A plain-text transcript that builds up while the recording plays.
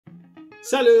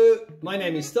Salut! My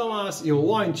name is Thomas, your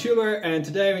wine tuber, and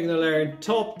today we're gonna learn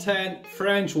top 10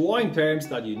 French wine terms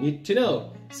that you need to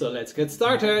know. So let's get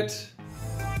started!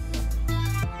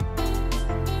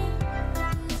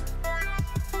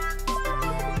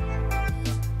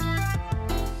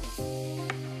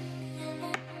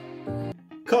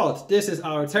 Côte, this is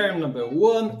our term number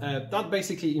one. That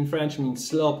basically in French means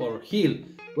slope or hill.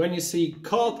 When you see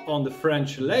Côte on the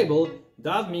French label,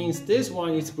 that means this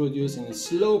wine is produced in a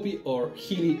slopy or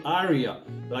hilly area,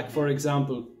 like for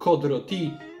example Côte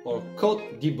Rôtie or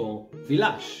Côte du Bon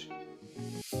Village.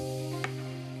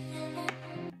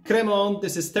 Crémant,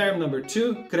 this is term number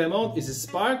two. Crémant is a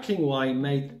sparkling wine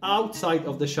made outside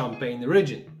of the Champagne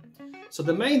region. So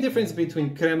the main difference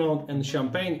between Crémant and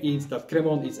Champagne is that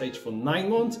Crémant is aged for 9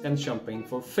 months and Champagne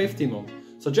for 15 months.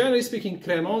 So generally speaking,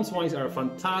 Crémant wines are a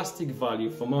fantastic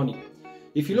value for money.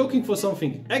 If you're looking for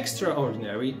something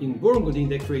extraordinary, in Burgundy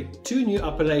they create two new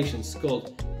appellations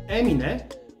called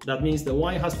Eminet, that means the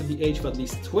wine has to be aged for at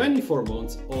least 24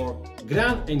 months, or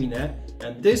Grand Eminet,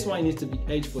 and this wine needs to be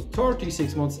aged for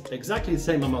 36 months, exactly the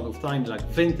same amount of time like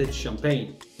vintage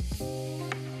Champagne.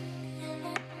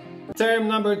 Term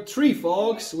number three,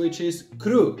 folks, which is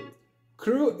cru.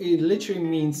 Cru, it literally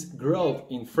means grove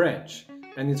in French,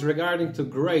 and it's regarding to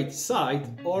great site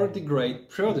or the great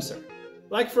producer.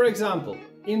 Like for example,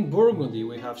 in Burgundy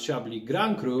we have Chablis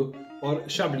Grand Cru or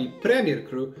Chablis Premier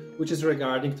Cru, which is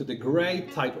regarding to the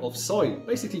great type of soil,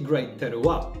 basically great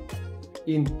terroir.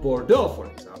 In Bordeaux, for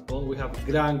example, we have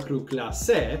Grand Cru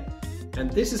Classé,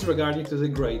 and this is regarding to the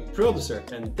great producer,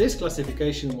 and this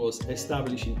classification was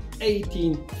established in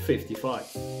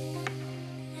 1855.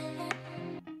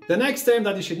 The next term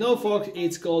that you should know, folks,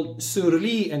 it's called sur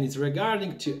lit, and it's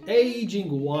regarding to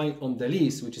aging wine on the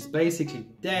list, which is basically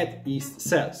dead yeast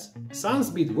cells. Sounds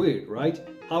a bit weird, right?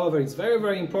 However, it's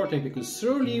very important because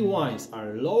sur lit wines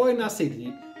are lower in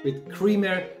acidity, with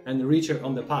creamier and richer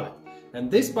on the palate. And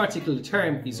this particular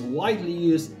term is widely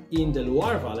used in the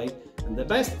Loire Valley, and the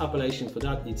best appellation for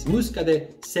that is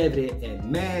Muscadet, Sèvres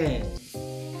and Maine.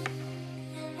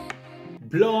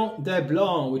 Blanc de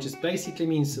Blanc, which is basically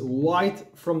means white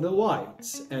from the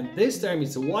whites, and this term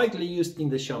is widely used in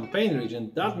the Champagne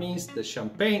region. That means the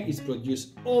Champagne is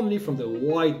produced only from the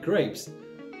white grapes,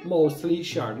 mostly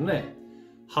Chardonnay.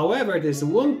 However, there's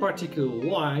one particular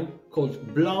wine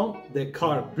called Blanc de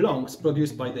Carte Blancs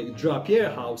produced by the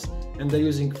Drapier house, and they're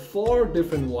using 4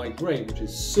 different white grapes, which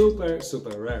is super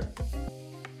rare.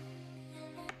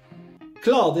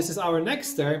 Clos, this is our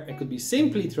next term, and could be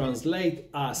simply translated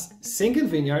as single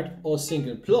vineyard or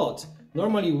single plot,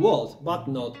 normally walled, but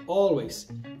not always.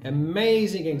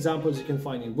 Amazing examples you can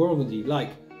find in Burgundy,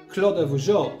 like Clos de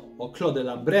Vougeot or Clos de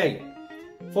Lambray.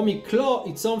 For me, Clos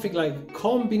is something like a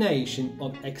combination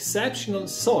of exceptional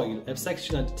soil,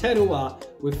 exceptional terroir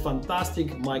with fantastic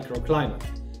microclimate.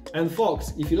 And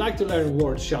folks, if you like to learn the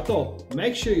word chateau,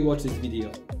 make sure you watch this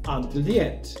video until the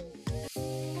end.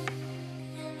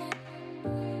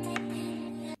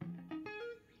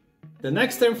 The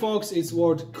next term, folks, is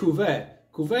word cuvée.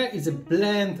 Cuvée is a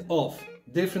blend of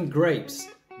different grapes,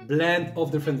 blend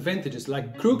of different vintages,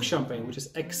 like Krug Champagne, which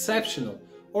is exceptional,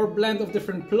 or blend of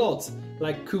different plots,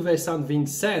 like Cuvée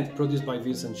Saint-Vincent, produced by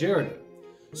Vincent Girardin.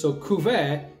 So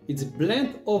cuvée is a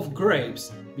blend of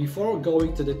grapes before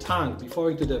going to the tank, before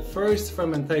into the first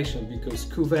fermentation, because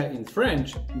cuvée in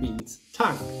French means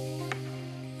tank.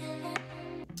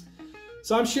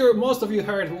 So I'm sure most of you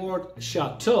heard the word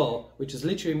chateau, which is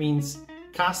literally means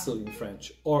castle in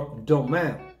French, or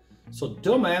domaine. So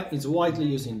domaine is widely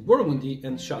used in Burgundy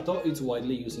and chateau is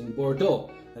widely used in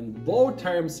Bordeaux, and both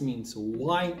terms means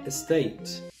wine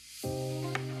estate.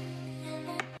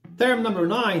 Term number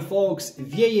 9, folks,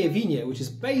 vieilles vignes, which is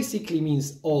basically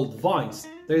means old vines.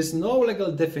 There is no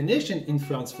legal definition in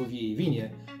France for vieilles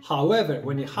vignes. However,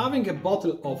 when you're having a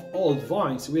bottle of old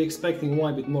vines, we're expecting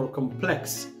wine a bit more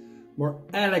complex, more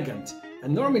elegant,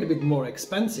 and normally a bit more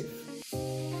expensive.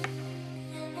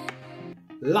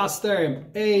 Last term,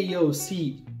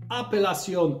 AOC,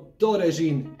 Appellation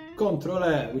d'Origine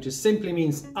Contrôlée, which simply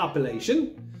means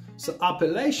appellation. So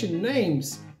appellation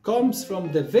names comes from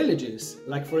the villages,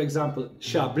 like for example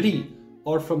Chablis,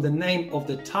 or from the name of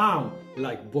the town,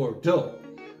 like Bordeaux.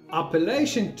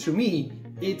 Appellation to me,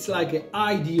 it's like an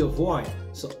ID of wine.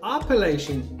 So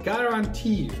appellation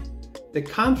guarantees the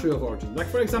country of origin, like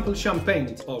for example Champagne,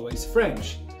 it's always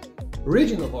French.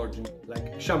 Region of origin,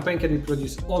 like Champagne can be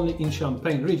produced only in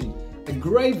Champagne region. A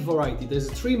grape variety, there's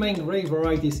 3 main grape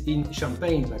varieties in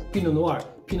Champagne, like Pinot Noir,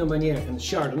 Pinot Meunier and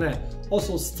Chardonnay.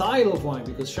 Also style of wine,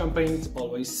 because Champagne is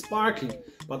always sparkling.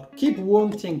 But keep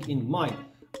one thing in mind,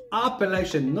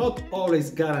 Appellation not always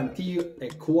guarantee a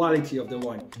quality of the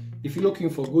wine. If you're looking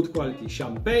for good quality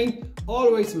champagne,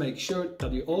 always make sure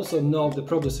that you also know the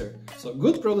producer. So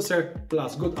good producer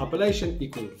plus good appellation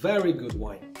equal very good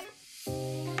wine.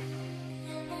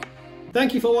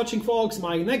 Thank you for watching, folks.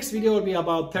 My next video will be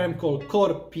about a term called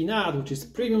Corpinat, which is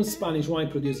premium Spanish wine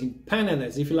produced in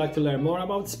Penedès. If you'd like to learn more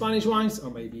about Spanish wines or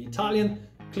maybe Italian,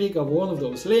 click on one of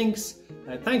those links.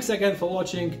 Thanks again for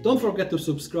watching. Don't forget to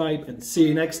subscribe and see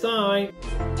you next time.